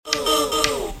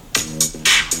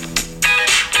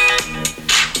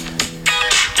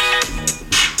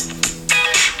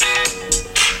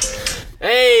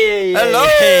Hello!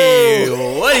 Hey,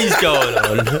 what is going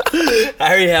on?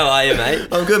 Harry, how are you, mate?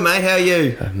 I'm good, mate. How are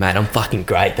you? Mate, I'm fucking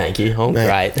great, thank you. I'm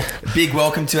Mate. great. Big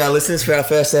welcome to our listeners for our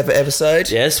first ever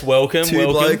episode. Yes, welcome, Two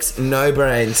welcome. blokes, no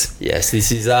brains. Yes, this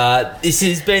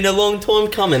has been a long time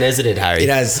coming, hasn't it, Harry? It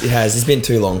has. It's been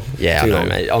too long. Yeah, I too know, long.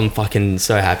 mate. I'm fucking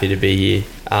so happy to be here.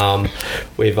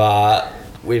 We've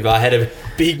had a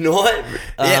big night,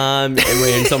 and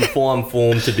we're in some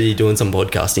form to be doing some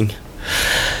podcasting.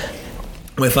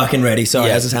 We're fucking ready. Sorry,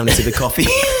 Yeah. I was just having a sip of coffee.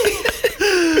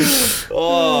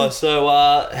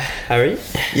 Harry,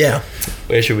 Yeah.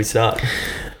 where should we start?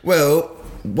 Well,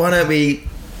 why don't we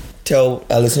tell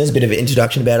our listeners a bit of an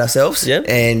introduction about ourselves? Yep.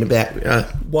 And about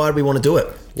why do we want to do it?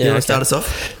 Yeah, You want okay. to start us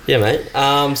off? Yeah, mate.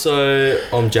 So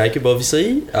I'm Jacob,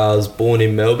 obviously. I was born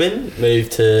in Melbourne,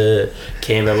 moved to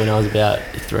Canberra when I was about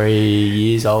 3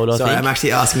 years old, I Sorry, think. I'm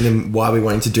actually asking them why we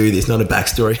wanted to do this, not a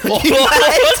backstory.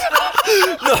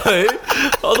 No.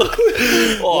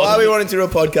 Why we wanted to do a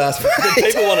podcast?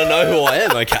 People want to know who I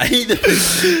am, okay?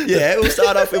 Yeah, we'll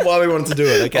start off with why we wanted to do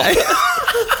it, okay?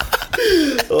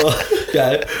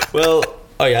 Okay. Well,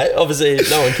 okay. Obviously,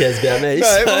 no one cares about me. No,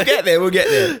 so- we'll get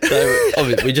there. So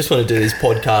obviously, we just want to do this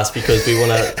podcast because we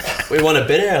want to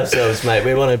better ourselves, mate.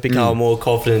 We want to become more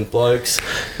confident blokes.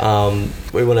 We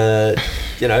want to,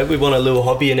 we want a little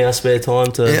hobby in our spare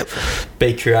time to Yep.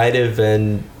 be creative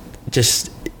and just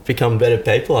become better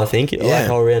people. I think like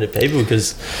whole rounded people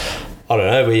because I don't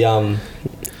know.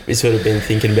 We sort of been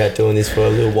thinking about doing this for a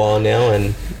little while now,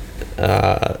 and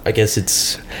I guess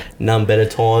it's none better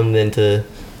time than to.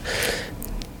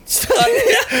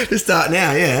 To start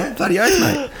now, yeah. Bloody oath,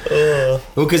 mate. Well,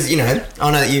 because, I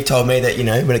know that you've told me that,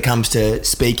 when it comes to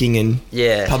speaking and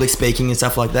Yeah. public speaking and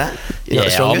stuff like that, you're not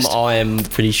the strongest. I am a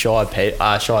pretty shy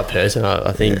person.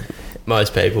 I think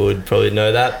most people would probably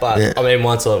know that. But, Yeah. I mean,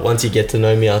 once you get to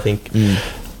know me, I think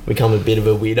become a bit of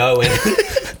a weirdo.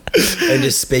 And And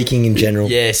just speaking in general.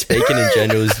 yeah, speaking in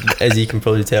general, as you can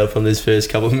probably tell from this first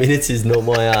couple of minutes, is not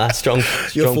my strong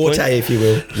Your forte, point. if you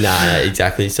will. Nah,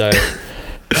 exactly. So,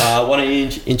 why don't you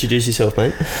introduce yourself,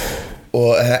 mate?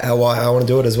 Or how I want to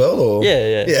do it as well, or...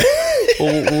 Yeah. Yeah.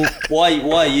 Well, why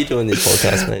are you doing this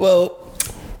podcast, mate? Well,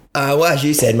 as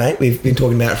you said, mate, we've been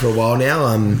talking about it for a while now.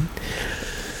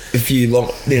 A few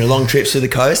long trips to the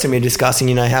coast, and we we're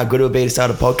discussing, how good it would be to start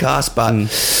a podcast, but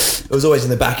it was always in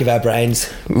the back of our brains.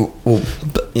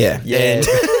 Yeah. Yeah.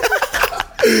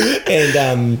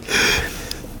 And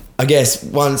I guess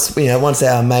once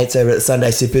our mates over at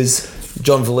Sunday Sippers,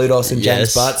 John Valudos and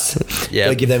James Yes. Butts, Yep.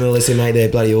 gotta give them a listen, mate. They're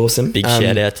bloody awesome. Big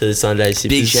shout out to Sunday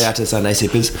Sippers. Big shout out to Sunday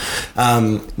Sippers.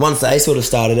 Once they sort of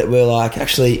started it, we're like,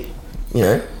 actually,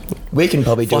 we can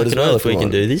probably do it as Fucking well oath, if we we can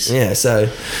want. do this. Yeah, so,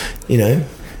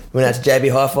 went out to JB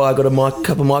Hi-Fi, got a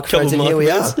couple microphones, and here we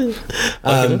are.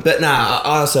 But I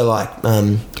also like,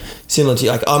 similar to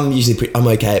you, like, I'm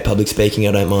okay at public speaking.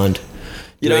 I don't mind.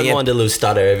 You don't doing it. mind a little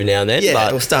stutter every now and then, Yeah,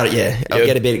 but we'll start it. Yeah, I'll You're-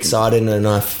 get a bit excited and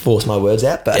I force my words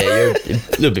out. But yeah, you're a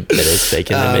little bit better at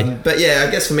speaking than me. but yeah,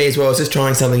 I guess for me as well, it's just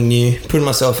trying something new, putting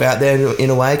myself out there in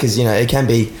a way, because it can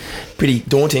be pretty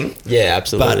daunting. Yeah,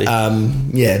 absolutely. But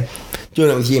yeah,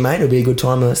 doing it with you, mate, it'll be a good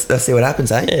time. Let's see what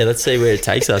happens, eh? yeah, let's see where it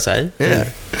takes us, eh? Yeah.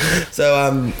 So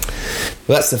well,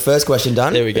 that's the first question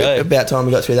done. There we go. About time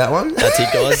we got through that one. That's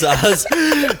it, guys.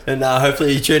 And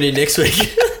hopefully you tune in next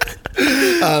week.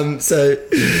 So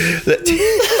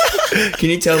can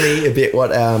you tell me a bit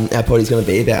what our potty's going to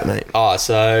be about, mate? Oh,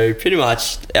 so pretty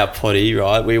much our potty,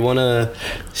 right? We want to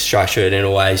structure it in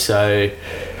a way so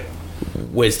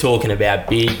we're talking about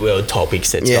big world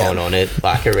topics that's Yeah. going on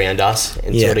like around us,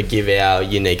 and Yeah. sort of give our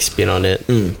unique spin on it.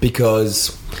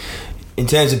 Because in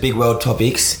terms of big world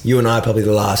topics, you and I are probably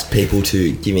the last people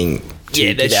to give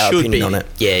our opinion on it.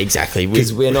 Yeah, exactly.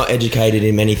 Because we're not educated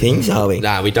in many things, are we?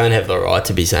 Nah, we don't have the right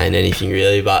to be saying anything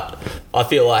really, but I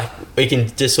feel like we can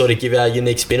just sort of give our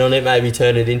unique spin on it, maybe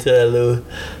turn it into a little,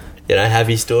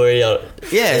 happy story.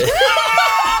 Yeah.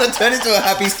 Turn into a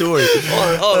happy story.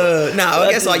 I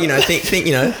guess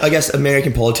I guess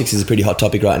American politics is a pretty hot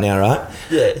topic right now, right?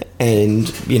 Yeah.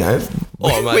 And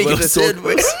Oh, mate, we we'll can talk-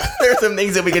 there are some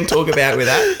things that we can talk about with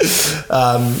that.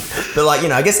 But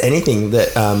I guess anything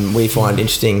that we find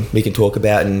interesting, we can talk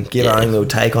about and give our own little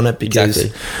take on it. Because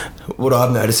Exactly. what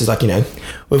I've noticed is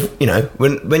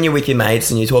when you're with your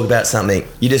mates and you talk about something,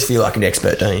 you just feel like an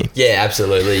expert, don't you? Yeah,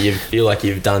 absolutely. You feel like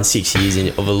you've done 6 years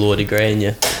of a law degree and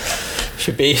you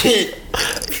should be...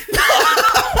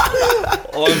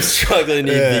 I'm struggling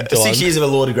here big time. 6 years of a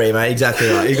law degree, mate. Exactly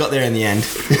right. You got there in the end.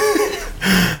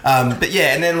 But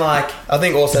yeah, and then I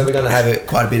think also we're going to have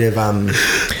quite a bit of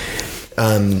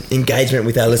engagement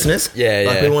with our listeners.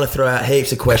 Yeah, We want to throw out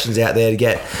heaps of questions out there to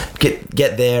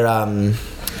get their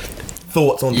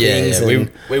thoughts on things. Yeah.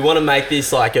 And We want to make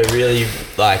this like a really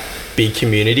like big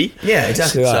community. yeah,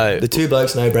 exactly right. So- the Two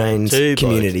Blokes No Brains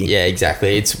community. Yeah,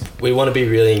 exactly. We want to be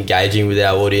really engaging with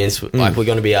our audience. Like we're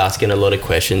going to be asking a lot of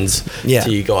questions Yeah.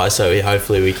 to you guys, so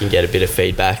hopefully we can get a bit of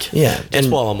feedback. Yeah, Just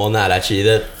and- while I'm on that, actually,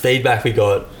 the feedback we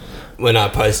got when I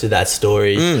posted that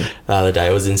story the other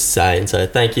day was insane. So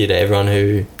thank you to everyone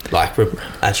who like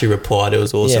actually replied. It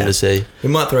was awesome to see. We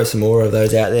might throw some more of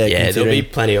those out there. Yeah, there'll be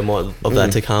plenty of that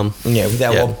to come. Yeah,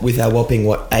 with our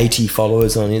whopping 80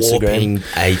 followers on Instagram. Whopping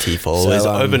 80 followers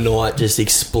So, overnight, just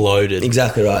exploded.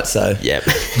 Exactly right. So Yep.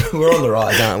 we're on the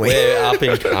rise, aren't we? We're up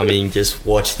and coming. Just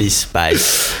watch this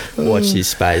space. Watch this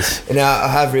space. Now I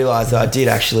have realised that I did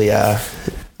actually. I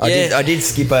did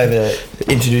skip over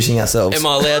introducing ourselves. Am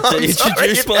I allowed to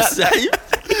introduce myself?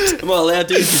 Am I allowed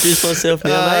to introduce myself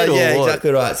now, mate? Or yeah, what? exactly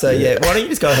right. So yeah, why don't you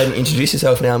just go ahead and introduce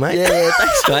yourself now, mate? Yeah,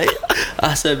 thanks, mate.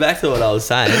 So back to what I was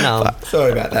saying.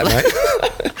 Sorry about that,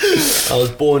 mate. I was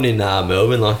born in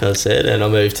Melbourne, like I said, and I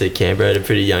moved to Canberra at a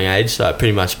pretty young age. So I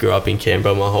pretty much grew up in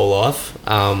Canberra my whole life.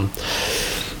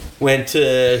 Went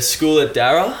to school at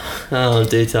Darra,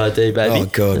 DTID, baby. Oh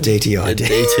god, DTID.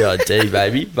 DTID,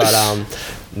 baby. But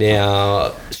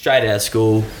now straight out of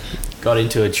school, got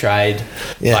into a trade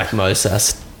like most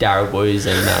us Darra boys,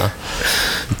 and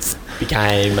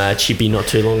became a chippy not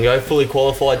too long ago. Fully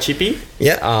qualified chippy.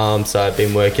 Yeah. So I've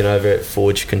been working over at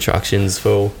Forge Constructions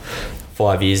for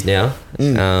 5 years now.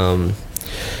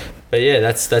 But yeah,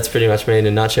 that's pretty much me in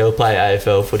a nutshell. Play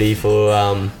AFL footy for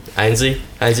Ainsley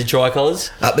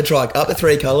Tricolours. Up the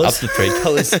three colours. Up the three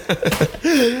colours.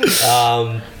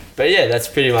 But yeah, that's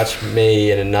pretty much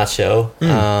me in a nutshell.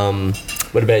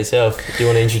 What about yourself? Do you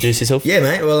want to introduce yourself? Yeah,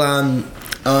 mate. Well, I'm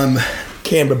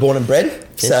Canberra born and bred,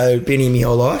 so been here my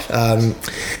whole life.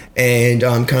 And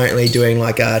I'm currently doing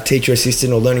like a teacher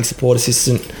assistant or learning support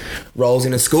assistant roles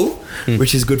in a school,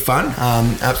 which is good fun.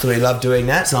 Absolutely love doing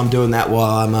that. So I'm doing that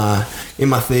while I'm in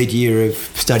my third year of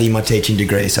studying my teaching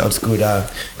degree. So it's good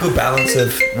balance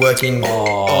of working.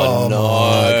 Oh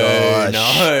no,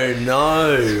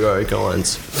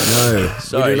 Rokines. No,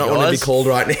 Sorry, we do not want to be guys. called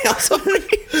right now. Sorry.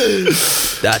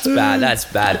 That's bad. That's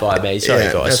bad by me. Sorry,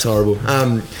 Yeah, guys. that's horrible.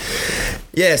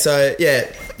 So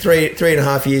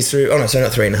 3.5 years through. Oh no, sorry,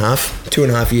 not 3.5.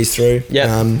 2.5 years through.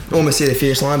 Yeah. Almost hit the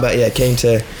finish line, but yeah, keen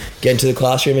to get into the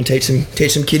classroom and teach some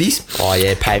kiddies. Oh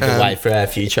yeah, pave the way for our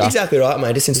future. Exactly right,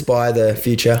 mate. Just inspire the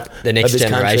future, The next of this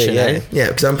generation, country. eh? Yeah,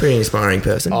 because I'm a pretty inspiring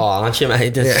person. Oh, aren't you,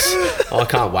 mate? I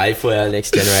can't wait for our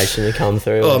next generation to come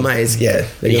through. Oh, mate, they're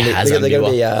going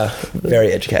to be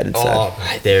very educated. So. Oh,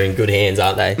 mate, they're in good hands,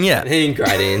 aren't they? Yeah. They're in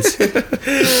great hands.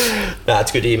 No,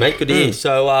 it's good to hear, mate. Good to hear.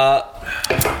 So,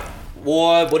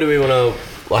 what do we want to,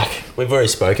 like, we've already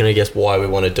spoken, I guess, why we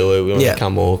want to do it. We want to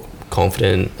become more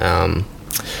confident.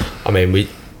 I mean, we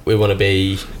want to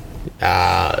be,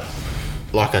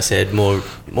 like I said, more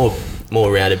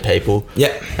rounded people.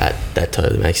 Yeah. That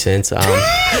totally makes sense.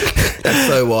 That's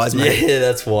so wise, mate. Yeah,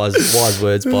 that's wise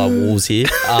words by Wolves here.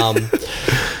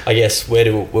 I guess what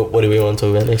do we want to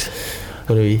talk about next?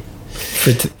 What do we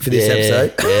For this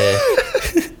episode? Yeah.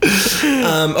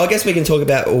 I guess we can talk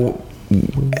about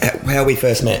how we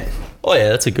first met. Oh yeah,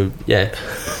 that's a good But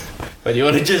do you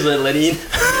want to just let Lenny in?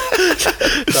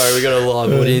 Sorry, we got a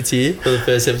live audience here for the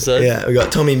first episode. Yeah, we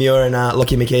got Tommy Muir and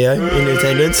Lockie McKeough in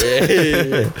attendance.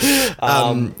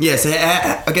 Yeah. So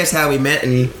I guess how we met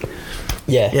and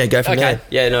Yeah, go from there.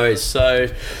 Yeah, no worries. So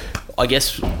I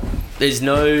guess there's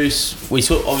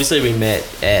obviously we met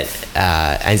at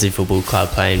Ainsley Football Club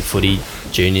playing footy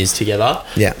juniors together.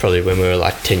 Yeah. Probably when we were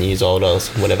like 10 years old or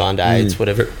whatever, under 8s,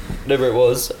 whatever it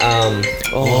was.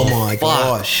 oh my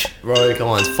gosh. Bro, come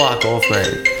on, fuck off,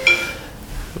 mate.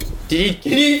 Did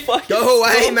you fucking Go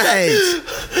away, stop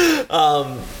that?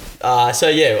 mate. So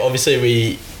yeah,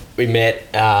 obviously we met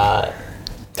at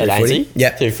Ainsley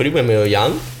through footy when we were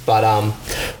young. But I've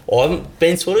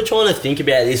been sort of trying to think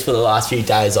about this for the last few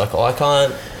days. Like, I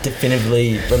can't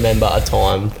definitively remember a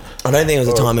time. I don't think it was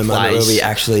a time and moment where we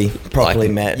actually properly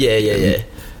met. Yeah.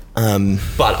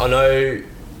 But I know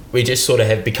we just sort of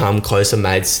have become closer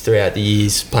mates throughout the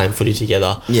years playing footy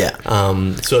together. Yeah.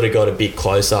 Sort of got a bit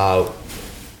closer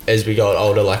as we got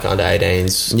older, like under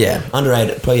 18s. Yeah, under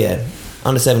 8, probably,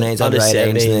 under 17s, under 18s,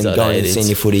 and then under going 18s. into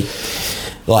senior footy.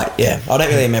 Like, yeah, I don't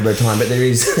really remember a time, but there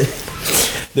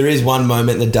is one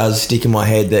moment that does stick in my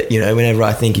head that, whenever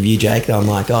I think of you, Jake, I'm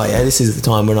like, oh yeah, this is the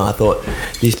time when I thought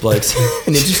this bloke's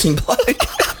an interesting bloke.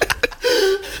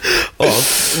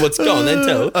 Oh, what's going on then?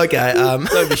 Tell. Okay,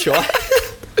 Don't be shy.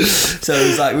 so it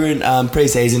was like we were in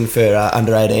pre-season for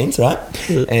under 18s, right?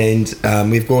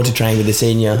 And we've gone to train with the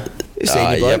senior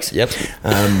senior blokes. Yep.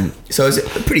 So it was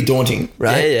pretty daunting,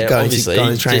 right? Yeah, obviously.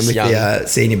 Going to train Just with young. the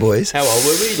senior boys. How old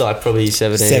were we? Like probably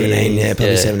 17. 17, yeah,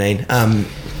 probably 17.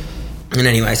 And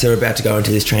anyway, so we're about to go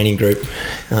into this training group.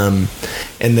 And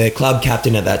the club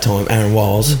captain at that time, Aaron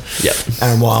Wiles. Yep.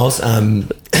 Aaron Wiles.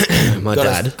 My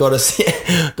dad. Got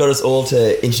us all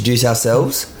to introduce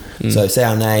ourselves. So say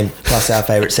our name plus our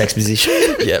favourite sex position.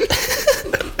 Yep.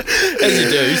 As you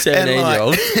do,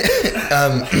 17-year-old.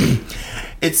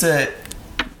 It's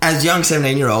as young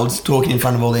 17-year-olds talking in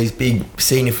front of all these big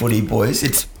senior footy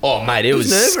boys. Oh, mate, it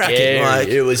was nerve-wracking,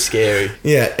 scary. It was scary.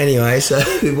 Yeah, anyway, so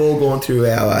we've all gone through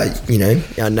our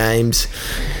names,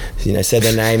 said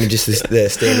their name and just the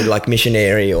standard like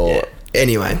missionary or... Yeah.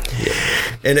 Anyway,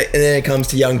 and then it comes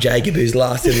to young Jacob, who's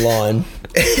last in line.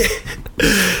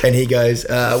 And he goes,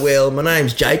 well, my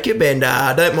name's Jacob and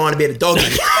I don't mind a bit of doggy.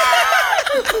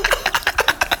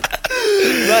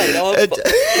 Mate, I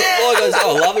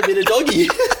love a bit of doggy.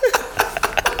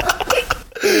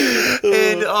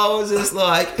 And I was just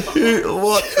like,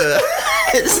 what the...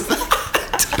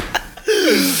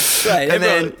 Right, and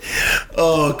then,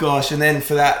 oh gosh, and then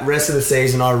for that rest of the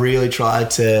season, I really tried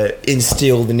to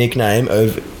instill the nickname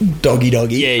of Doggy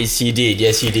Doggy. Yes, you did.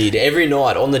 Yes, you did. Every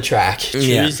night on the track,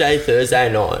 Tuesday,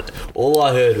 Thursday night, all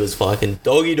I heard was fucking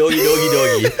doggy, doggy, doggy,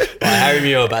 doggy by Harry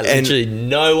Muir, but literally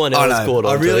no one else caught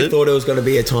on. I really thought it was going to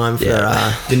be a time for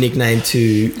the nickname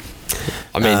to...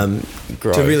 to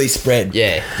really spread.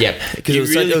 Yeah, yeah. Because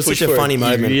it was such a funny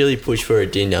moment. You really pushed for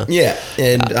it, didn't you? Yeah,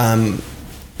 and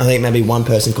I think maybe one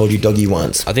person called you Doggy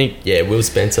once. I think, Will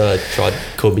Spencer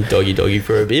called me Doggy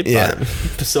for a bit, but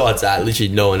besides that,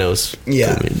 literally no one else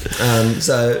called me.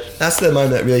 So that's the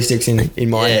moment that really sticks in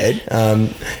my head.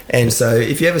 And so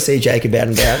if you ever see Jacob out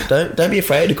and about, don't be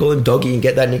afraid to call him Doggy and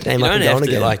get that nickname up and going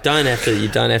again. You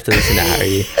don't have to listen to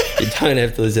Harry. You don't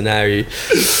have to listen to Harry.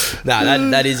 No,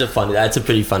 that's a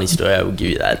pretty funny story. I will give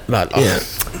you that. But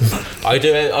I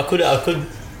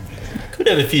could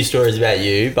have a few stories about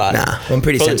you, but I'm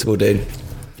pretty sensible, dude.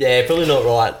 Yeah, probably not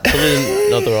right. Probably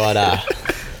not the right not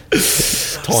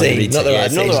the right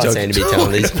scene to be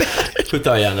telling these. Could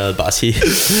throw you under the bus here.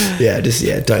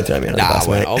 Don't throw me under the bus,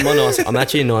 mate. I'm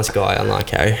actually a nice guy,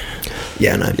 unlike Harry.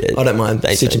 Yeah, no, I don't mind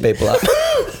stitching people up.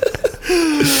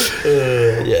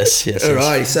 Yes.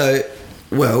 Alright, so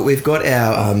we've got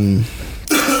our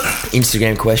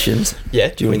Instagram questions.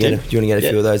 Yeah. Do you want to get a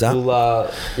few of those up?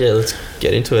 Let's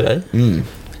get into it,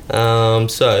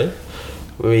 So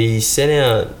we sent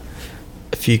out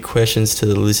a few questions to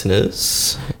the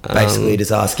listeners. Basically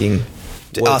just asking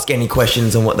ask any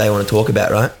questions on what they want to talk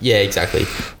about, right? Yeah, exactly.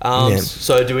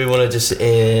 So do we want to just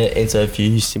answer a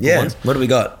few simple ones? What do we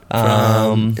got?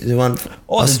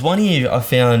 There's one here I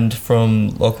found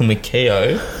from Lachlan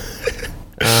McKeough.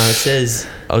 It says,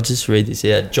 I'll just read this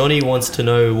out. Johnny wants to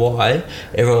know why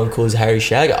everyone calls Harry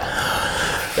Shagger.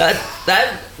 That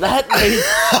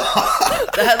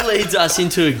leads us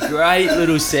into a great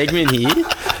little segment here.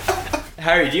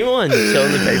 Harry, do you mind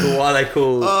telling the people why they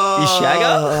call you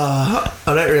Shagger? I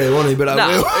don't really want to, but I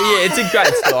will. Yeah, it's a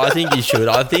great story. I think you should.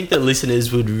 I think the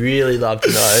listeners would really love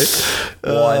to know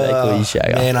why they call you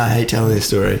Shagger. Man, I hate telling this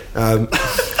story. I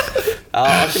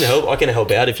can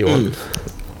help out if you want.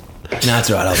 No,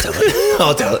 it's all right.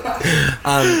 I'll tell it.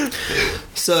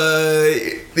 So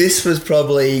this was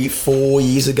probably 4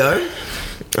 years ago,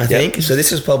 I think. So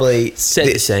this was probably... Set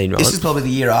the scene, right? This is probably the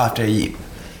year after the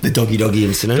doggy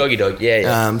incident. Dog,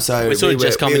 yeah. So we sort of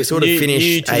sort of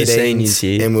finished 18s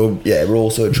here. and we're all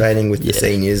sort of training with the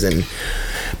seniors and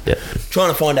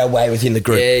trying to find our way within the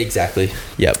group. Yeah, exactly.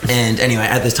 Yep. And anyway,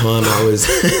 at this time I was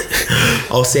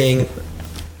seeing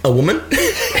a woman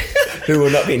who will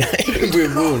not be named. We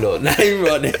will not name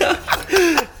right now.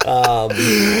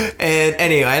 And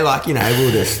anyway, we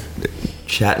were just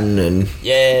chatting and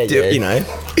you know.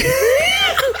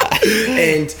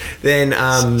 And then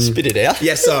spit it out.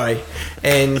 Yeah, sorry.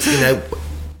 And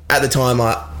at the time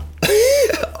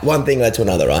one thing led to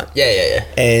another, right? Yeah.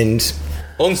 And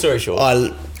long story short,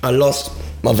 I lost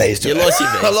my V's to her. You lost your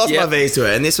V's. I lost my V's to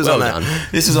her, and this was on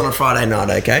a Friday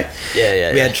night. Okay.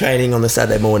 Yeah. We had training on the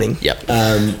Saturday morning. Yep.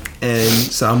 And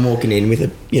so I'm walking in with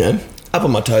up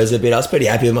on my toes a bit. I was pretty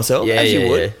happy with myself, as you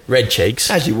would. Red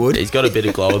cheeks, as you would. He's got a bit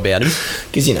of glow about him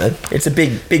because it's a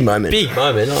big moment. Big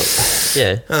moment.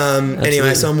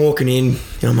 Anyway, so I'm walking in,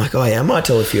 and I'm like, I might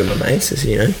tell a few of my mates.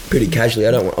 Pretty casually.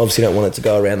 I obviously don't want it to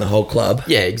go around the whole club.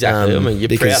 Yeah, exactly. I mean, you're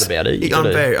proud about it.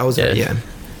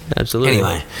 Absolutely.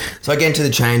 Anyway, so I get into the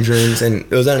change rooms, and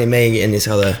it was only me and this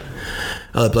other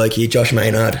bloke here, Josh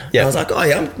Maynard. Yeah. And I was like,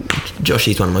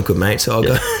 Joshy's one of my good mates, so I'll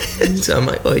go. So I'm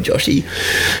like, Joshy,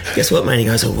 guess what, mate? He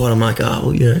goes, what? I'm like, I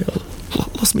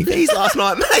lost me V's last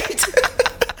night, mate.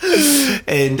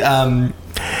 And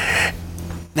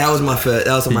that was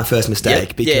my first mistake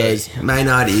Yep. because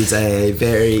Maynard is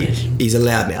he's a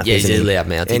loudmouth. Yeah, he's isn't a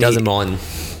loudmouth. He And doesn't mind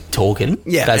talking.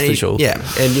 Yeah, that's and for he- sure. Yeah,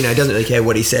 and doesn't really care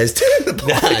what he says to the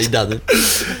No, boys. he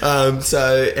doesn't.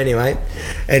 So anyway,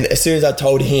 and as soon as I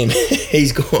told him,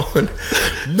 he's gone,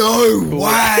 no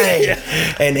way,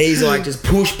 and he's like just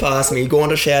pushed past me, gone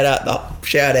to shout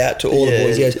out to all the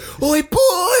boys. He goes, "Oi,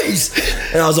 boys!"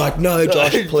 And I was like, "No,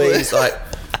 Josh, please, like."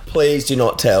 Please do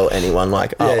not tell anyone.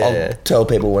 Like, I'll tell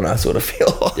people when I sort of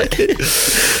feel like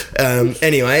it.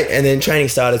 Anyway, and then training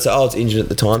started. So I was injured at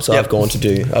the time. So I've gone to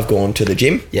the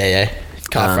gym. Yeah.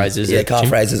 Calf raises. Yeah,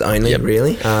 calf raises only, Yep.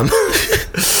 really.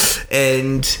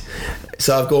 And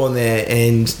so I've gone there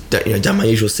and done my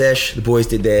usual sesh. The boys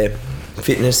did their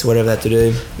fitness, whatever they had to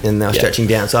do, and they were stretching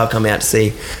down. So I've come out to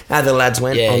see how the lads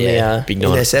went on their big in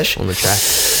night their sesh. on the track.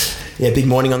 Yeah, big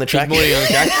morning on the track. Big morning on the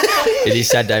track. It is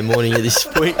Saturday morning at this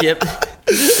point. Yep.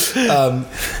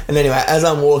 And anyway, as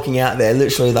I'm walking out there,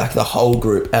 literally like the whole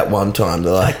group at one time,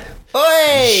 they're like,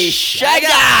 "Oi, Shagger!"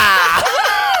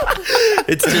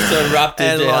 It's just erupted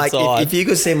And like, outside. if you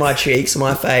could see my cheeks,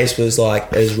 my face was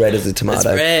like as red as a tomato.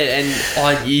 It's red,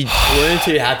 and you weren't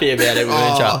too happy about it,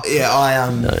 weren't you?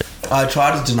 Yeah, I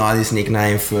tried to deny this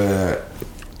nickname for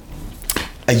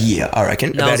a year, I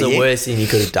reckon. That was the worst thing you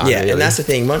could have done. Yeah, really. and that's the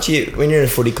thing. When you're in a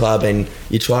footy club and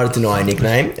you try to deny a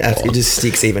nickname, it just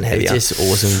sticks even heavier. It's just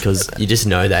awesome because you just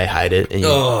know they hate it. And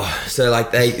So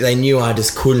like they knew I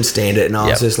just couldn't stand it, and I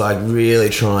was just like really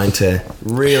trying to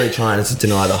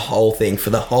deny the whole thing for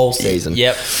the whole season.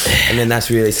 Yep. And then that's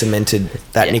really cemented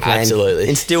that nickname. Absolutely.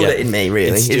 Instilled it in me.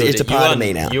 Really, it's a part of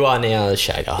me now. You are now a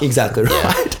Shagger. Exactly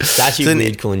right. It's actually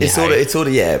weird calling you it's Harry. sort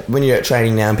of when you're at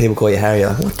training now and people call you Harry, you're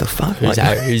like, what the fuck? Who's Like,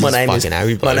 Harry? Who's my this name is fucking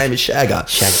Harry bloke? My name is Shagger.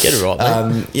 Shag, get it right,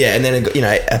 mate. Yeah, and then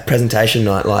a presentation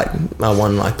night, like I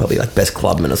won like probably like best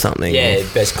clubman or something. Yeah,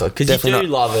 best club because you Definitely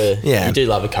do not- love a Yeah. you do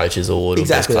love a coach's award.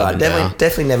 Exactly or right. best club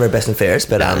Definitely never a best and fairest,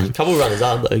 but a couple runners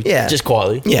up though. Yeah. just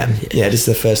quietly. yeah, just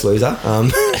the first loser.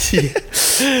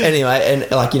 Anyway, and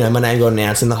like my name got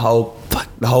announced, and the whole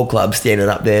club standing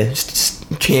up there just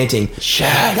chanting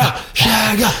Shagger,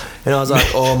 Shagger, and I was like,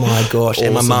 oh my gosh!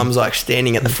 And my Awesome. mum's like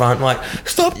standing at the front, like,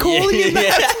 stop calling him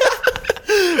that.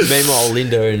 Meanwhile,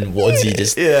 Linda and Wadsy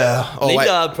just Yeah. Oh, wait.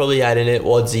 Linda probably hated it.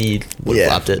 Wadsy would have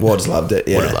loved it. Wads loved it.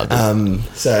 Yeah. Would have loved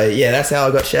it. So yeah, that's how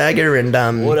I got Shagger,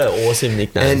 and What an awesome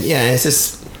nickname. and yeah, it's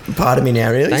just part of me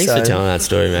now, really. Thanks so, for telling that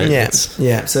story, man. Yeah, It's-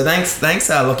 yeah. So thanks,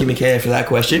 Lockie McCare for that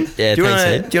question. Yeah, do you thanks,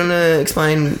 wanna, Ed. Do you want to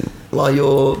explain why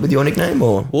you're with your nickname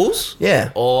or? Wolves?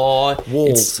 Yeah. Oh,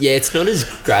 Wolves. it's not as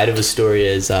great of a story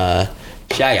as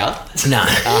Shagger. No.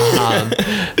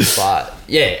 But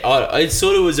yeah, it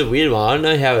sort of was a weird one. I don't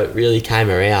know how it really came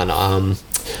around.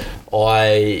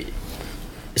 I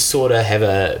sort of have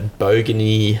a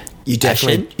bogany You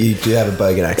definitely accent. you do have a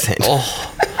bogan accent.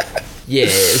 Oh, yeah,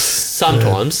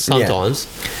 sometimes. I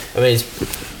mean,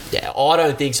 I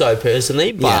don't think so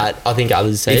personally, but I think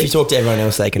others say. If you talk to everyone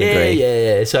else, they can agree.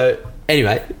 Yeah. So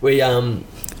anyway, we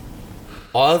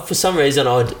for some reason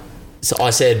I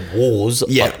said walls.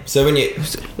 Yeah. So when you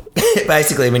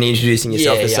basically when you're introducing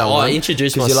yourself Yeah, to yeah, someone, I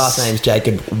introduced because your last name's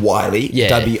Jacob Wiley.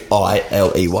 Yeah.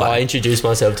 Wiley. I introduced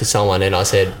myself to someone and I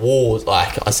said walls.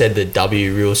 Like I said the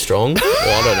W real strong. Well,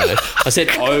 I don't know. I said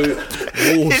O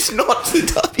walls. It's not the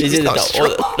W. Is It's it not the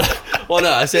strong. well,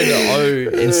 no, I said the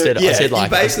O instead. Yeah, I said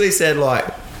like you basically said like,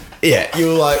 yeah, you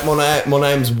were like, my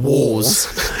name's Walls,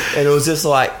 and it was just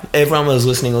like everyone was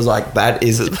listening was like, that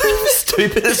is the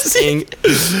stupidest thing.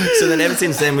 So then ever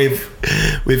since then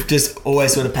we've just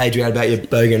always sort of paid you out about your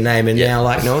bogan name, and now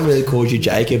like no one really calls you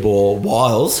Jacob or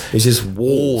Wiles. It's just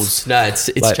Walls. No, it's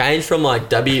Like- changed from like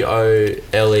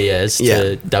WOLES Yeah.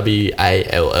 to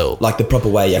WALL. Like the proper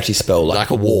way you actually spell like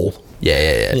a wall.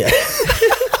 Yeah. Yeah.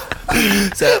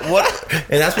 So what?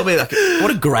 And that's probably like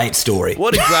what a great story.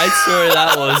 What a great story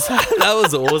that was. That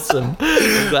was awesome.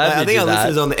 I'm glad I we think our did that.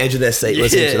 listeners on the edge of their seat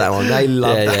listening to that one. They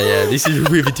love that. Yeah. This is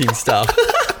riveting stuff.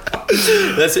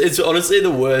 It's honestly the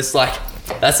worst. Like,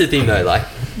 that's the thing though. Like,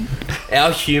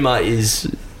 our humor is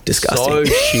Disgusting.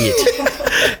 so shit.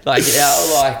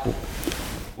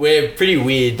 We're pretty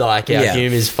weird. Like, our Yeah.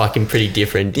 humor is fucking pretty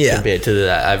different compared to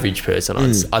the average person.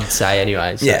 I'd say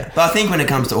anyway. So Yeah, but I think when it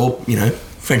comes to all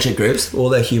friendship groups, all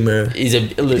their humour is a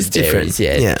little It's different.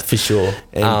 different. Yeah, Yeah. for sure.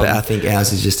 And but I think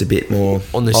ours is just a bit more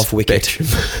on the off wicket. spectrum.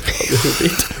 A little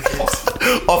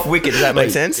bit. Off wicket, does that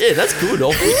make sense? Yeah, that's good.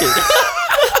 Off wicket.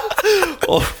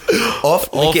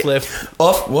 Off wicket. left.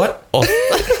 Off what? Off.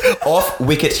 Off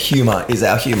wicket humour is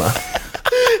our humour.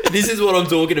 This is what I'm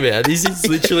talking about. This is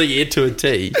literally it to a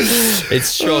T.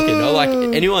 It's shocking. Like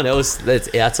anyone else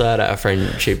that's outside our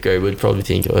friendship group would probably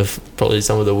think of probably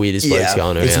some of the weirdest blokes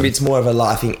going around. It's more of a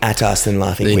laughing at us than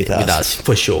laughing with us.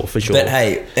 For sure. But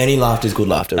hey, any laughter is good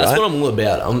laughter, That's right? what I'm all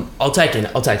about. I'll take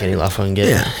any laugh I can get.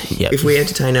 Yeah. Yep. If we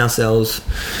entertain ourselves,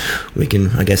 we can,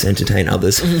 I guess, entertain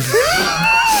others.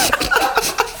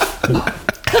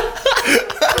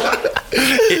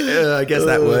 I guess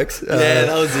that works. Yeah,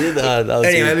 that was it.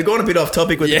 Anyway, we've gone a bit off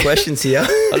topic with the questions here.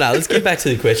 Oh, no, let's get back to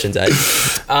the questions, eh?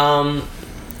 I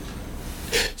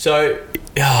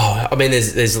mean,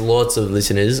 there's lots of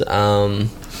listeners.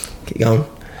 Keep going.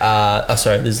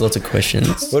 Sorry, there's lots of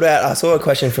questions. What about, I saw a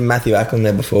question from Matthew Ackland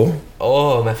there before.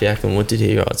 Oh, Matthew Ackland, what did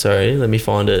he write? Sorry, let me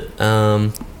find it.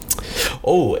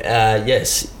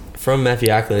 Yes, from Matthew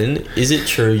Ackland, is it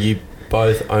true you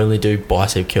both only do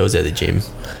bicep curls at the gym?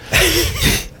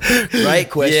 Great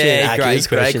question, Yeah, Ackers.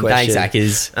 great question. Thanks,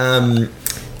 Ackers.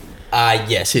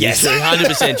 Yes, it is true.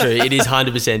 100% true. It is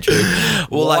 100% true.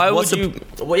 Well, why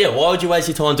would you waste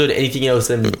your time doing anything else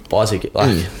than bicep?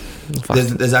 Like,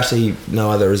 there's actually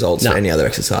no other results for any other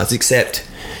exercise except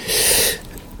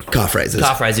calf raises.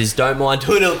 Calf raises. Don't mind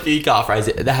doing a few calf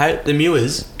raises. The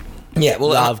Muers. Yeah, well,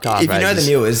 love calf if you know the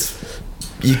Muers,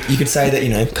 you could say that,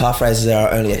 calf raises are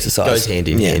our only exercise. Goes hand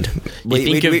in hand.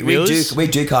 We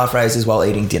do calf raises while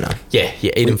eating dinner. Yeah,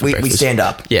 eat them for breakfast. We stand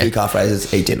up, do calf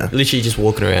raises, eat dinner. Literally just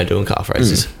walking around doing calf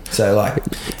raises. So,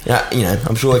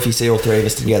 I'm sure if you see all three of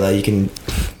us together, you can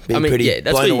be pretty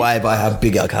blown away by how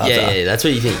big our calves are. Yeah, that's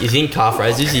what you think. You think calf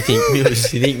raises, you think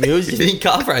Muers. You think Muers, you think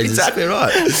calf raises. Exactly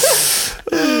right.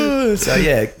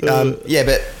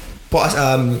 But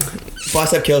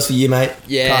bicep curls for you, mate.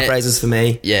 Yeah. Calf raises for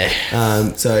me. Yeah.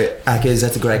 So, Ackers,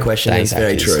 that's a great question. Thanks, It's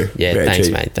very Ackers. true. Yeah, very thanks,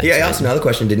 true. mate. Thanks, He asked another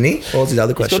question, didn't he? What was his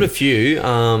other question? He's got a few.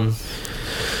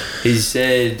 He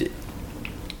said,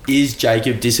 is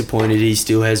Jacob disappointed he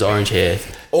still has orange hair?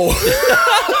 Oh.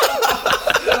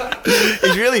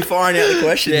 He's really firing out the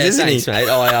questions, isn't thanks, he? Mate.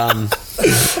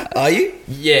 Are you?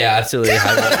 Yeah, absolutely. No,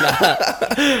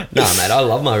 mate, I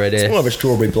love my red hair. It's more of a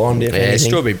strawberry blonde, if Yeah, anything.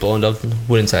 strawberry blonde. I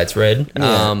wouldn't say it's red.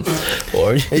 Yeah.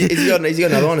 Orange. He's got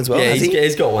another one as well, Yeah, has he?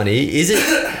 he's got one here. Is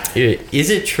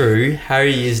it true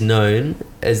Harry is known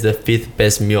as the 5th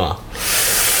best Muir?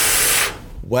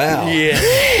 Wow. Yeah.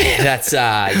 That's,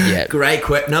 yeah. Great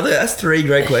that's 3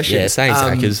 great questions. Yeah, thanks,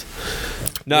 Ackers.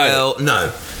 No. Well,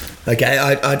 no. Okay,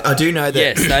 I do know that.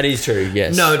 Yes, that is true.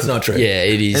 Yes. No, it's not true. Yeah,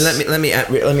 it is. And let me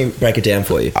break it down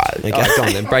for you. Okay, go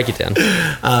on then. Break it down.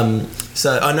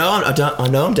 So I know I'm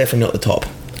definitely not the top.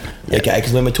 Yep. Okay,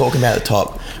 because when we're talking about the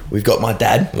top, we've got my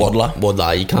dad, Waddler.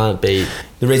 You can't be.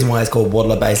 The reason why it's called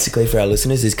Waddler, basically, for our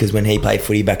listeners, is because when he played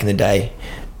footy back in the day,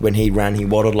 when he ran, he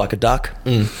waddled like a duck,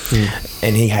 and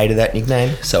he hated that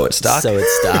nickname, so it stuck.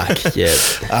 Yeah.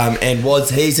 And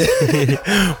Wads is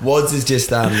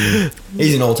just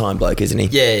he's an all-time bloke, isn't he?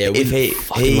 Yeah. If he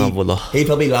love Waddler. He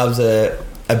probably loves a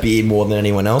beer more than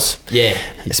anyone else. Yeah,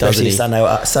 Especially Sunday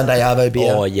Arvo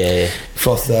beer. Oh yeah.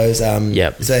 Froth those.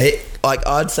 Yep. So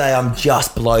I'd say I'm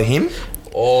just below him.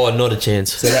 Oh, not a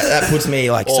chance. So that puts me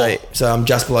so I'm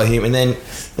just below him, and then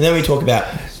we talk about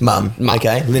mum.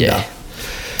 Okay, Linda. Yeah.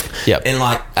 Yep. And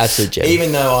absolute gem.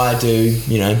 even though I do,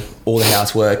 all the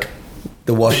housework,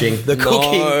 the washing, the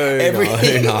cooking,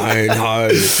 everything. No. I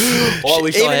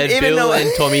wish I had Bill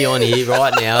and Tommy on here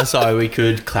right now so we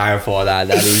could clarify that.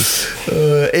 That is.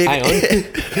 Hang on.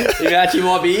 You actually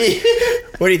might be here.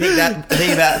 What do you think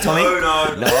about Tommy?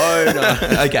 No.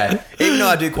 Okay. Even though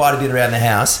I do quite a bit around the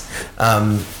house,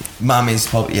 Mum is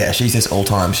probably she's just all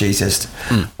time. She's just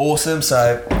awesome.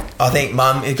 So I think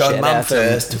Mum, it goes Mum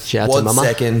first, Wad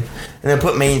second, and then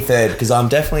put me in third because I'm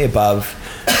definitely above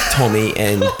Tommy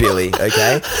and Billy.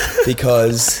 Okay,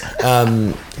 because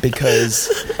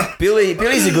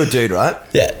Billy's a good dude, right?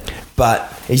 Yeah.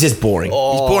 But he's just boring. He's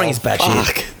boring as batshit.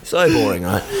 Fuck. So boring,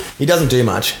 right? He doesn't do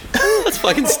much. That's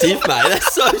fucking stiff, mate.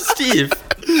 That's so stiff.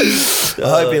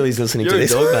 I hope Billy's listening to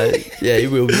this. Dog, mate. Yeah, he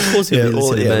will. Of course he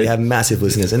will. We have massive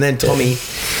listeners. And then Tommy.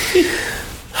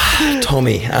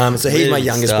 So he's my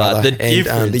youngest brother.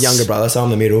 And the younger brother, so I'm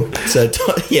the middle. So,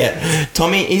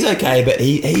 Tommy, he's okay, but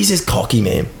he's just cocky,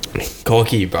 man.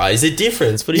 Cocky, bro. Is a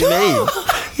difference. What do you mean?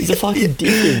 He's a fucking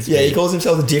difference. Yeah, he calls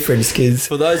himself a difference because...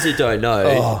 For those who don't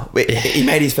know... he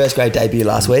made his first grade debut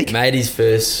last week. That's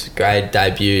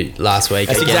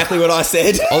exactly what I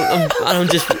said. I'm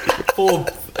just...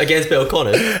 against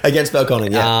Belconnen. Against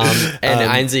Belconnen, yeah. And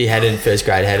Ainsley first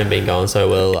grade hadn't been going so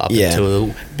well up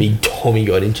until big Tommy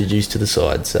got introduced to the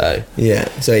side. So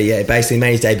basically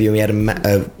made his debut and we had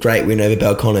a great win over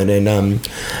Belconnen. And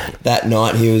that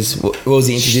night he was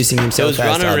introducing himself. He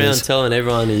was running around telling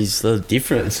everyone he's the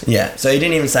difference. Yeah, so he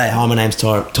didn't even say, "Hi, my name's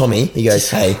Tommy." He goes,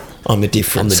 "Hey, I'm the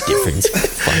difference."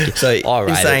 So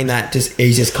in saying that,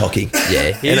 he's just cocky.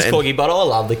 Yeah, he's cocky, but I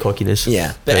love the cockiness.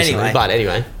 Yeah, but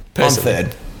anyway, I'm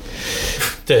third.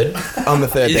 Third? I'm the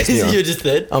third best. You're just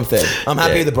third? I'm third. I'm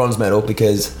happy with the bronze medal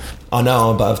because I know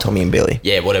I'm above Tommy and Billy.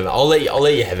 Yeah, whatever. I'll let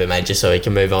you have it, mate, just so we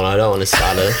can move on. I don't want to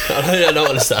start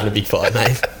a big fight,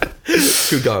 mate.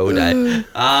 Could go all day.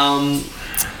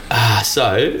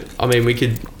 So I mean,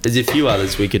 there's a few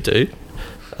others we could do.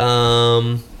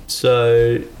 Or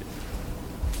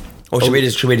should we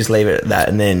just leave it at that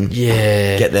and then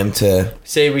get them to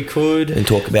see? We could and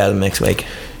talk about them next week.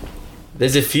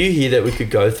 There's a few here that we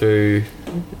could go through.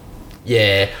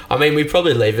 Yeah, I mean, we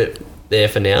probably leave it there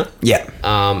for now. Yeah.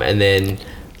 And then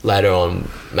later on,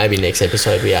 maybe next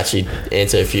episode, we actually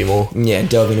answer a few more. Yeah,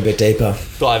 delve in a bit deeper.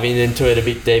 Diving into it a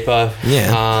bit deeper.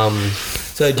 Yeah.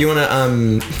 So do you want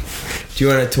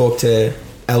to talk to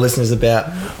our listeners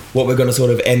about what we're going to sort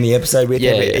of end the episode with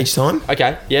each time?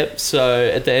 Okay. Yep. So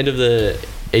at the end of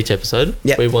each episode,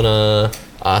 we want to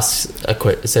ask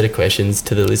a set of questions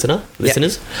to the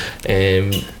listeners,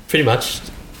 and pretty much,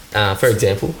 for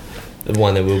example, the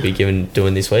one that we'll be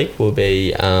doing this week will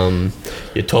be your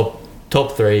top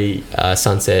three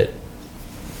Sunset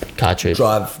car trip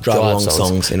drive along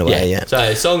songs in a way. Yeah.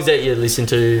 So songs that you listen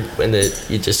to when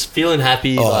you're just feeling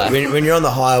happy. When you're on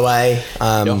the highway,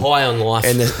 you're high on life,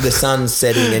 and the sun's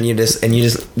setting, and you just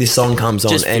this song comes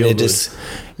on, and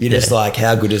you're just like,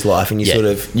 how good is life? And you sort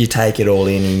of you take it all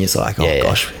in, and you're just like,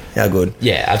 gosh, how good.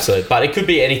 Yeah, absolutely. But it could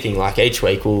be anything. Like each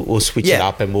week we'll switch it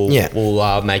up, and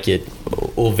we'll make it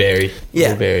all varied.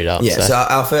 All varied up. Yeah. So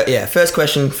our first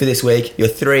question for this week: your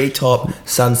 3 top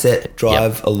Sunset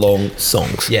drive along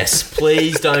songs. Yes.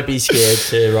 Please don't be scared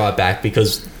to write back,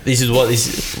 because this is what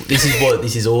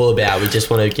this is all about. We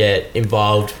just want to get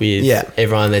involved with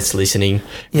everyone that's listening.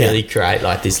 Really create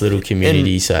like this little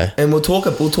community. And we'll talk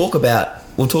about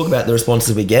the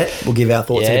responses we get. We'll give our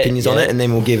thoughts and opinions on it, and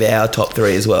then we'll give our top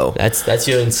 3 as well. That's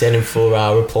your incentive for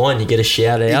replying. You get a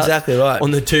shout out. Exactly right.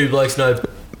 On the Two Blokes No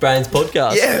Brains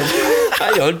podcast. Yeah.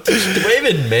 Hang on. Do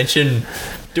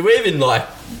we even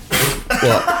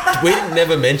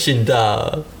never mentioned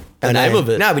the name of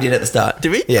it? No, we did at the start.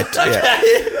 Did we? Yeah. Yeah.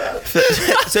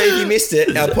 So if you missed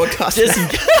it, our podcast is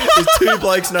Two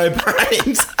Blokes No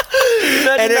Brains.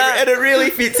 And it really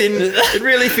fits in. It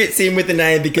really fits in with the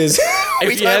name, because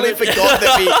we totally forgot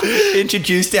that we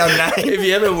introduced our name. If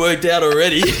you haven't worked out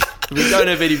already, we don't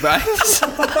have any brains.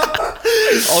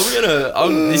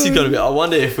 This is gonna be. I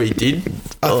wonder if we did.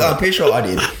 I'm pretty sure I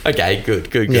did. Okay,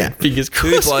 good. Yeah. Fingers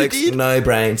crossed. Two Blokes No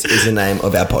Brains is the name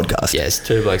of our podcast. Yes,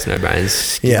 Two Blokes No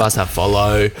Brains. Give us a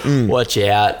follow. Watch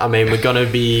out. I mean, we're gonna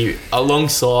be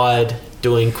alongside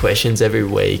doing questions every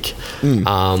week.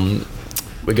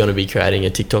 We're going to be creating a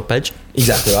TikTok page.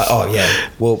 Exactly right. Oh, yeah.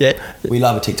 Well, we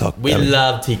love a TikTok. We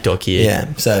love TikTok here.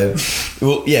 Yeah. So,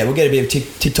 we'll get a bit of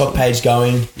TikTok page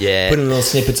going. Yeah. Put in little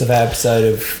snippets of our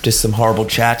episode of just some horrible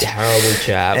chat.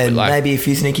 And maybe a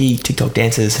few sneaky TikTok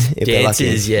dances if they're lucky.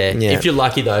 Yeah. If you're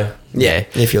lucky, though. Yeah.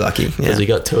 If you're lucky. Because we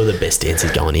got 2 of the best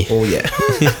dancers going here. Oh, yeah.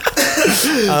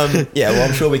 Well,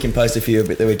 I'm sure we can post a few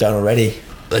of it that we've done already.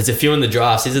 There's a few in the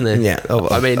drafts, isn't there? Yeah.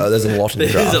 There's a lot in the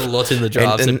drafts. There's a lot in the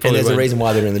drafts. And there's a reason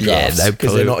why they're in the drafts.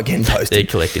 Because they're not getting posted. They're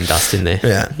collecting dust in there.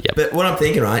 Yeah. Yep. But what I'm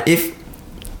thinking, right, if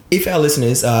our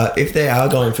listeners, if they are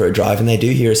going for a drive and they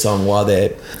do hear a song while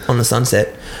they're on the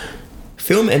Sunset,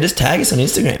 film and just tag us on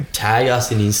Instagram. Tag us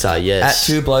in Insta, yes. At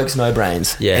Two Blokes No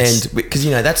Brains. Yes. And because,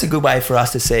 that's a good way for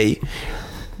us to see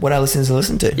what our listeners are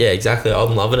listening to. Yeah, exactly.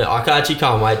 I'm loving it. I actually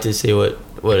can't wait to see what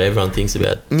everyone thinks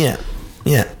about. Yeah.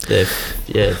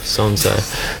 Songs. So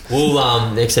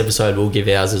we'll next episode we'll give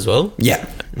ours as well. Yeah,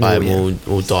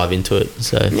 we'll dive into it.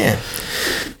 So yeah.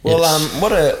 Well,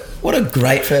 what a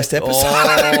great first episode.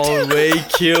 Oh, we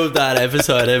killed that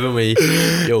episode, haven't we?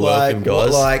 You're welcome,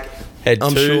 guys.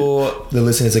 I'm sure the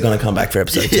listeners are going to come back for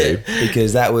episode 2,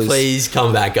 because that was. Please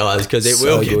come back, guys, because it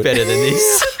will get better than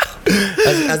this.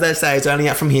 As they say, it's only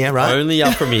up from here, right? Only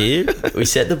up from here. We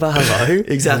set the bar low.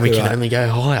 Exactly. And we can only go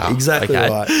higher. Exactly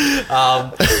right.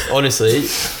 Honestly,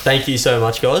 thank you so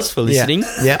much, guys, for listening.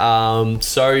 Yeah.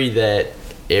 Sorry that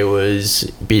it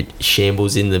was a bit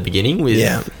shambles in the beginning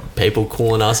with people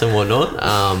calling us and whatnot.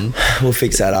 We'll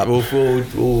fix that up. We'll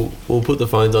put the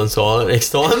phones on silent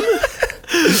next time.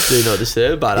 do not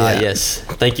disturb. But yes,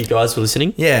 thank you guys for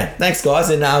listening. Yeah, thanks guys,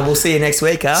 and we'll see you next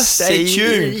week. Stay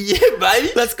tuned. Yeah,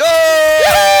 baby. Let's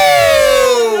go.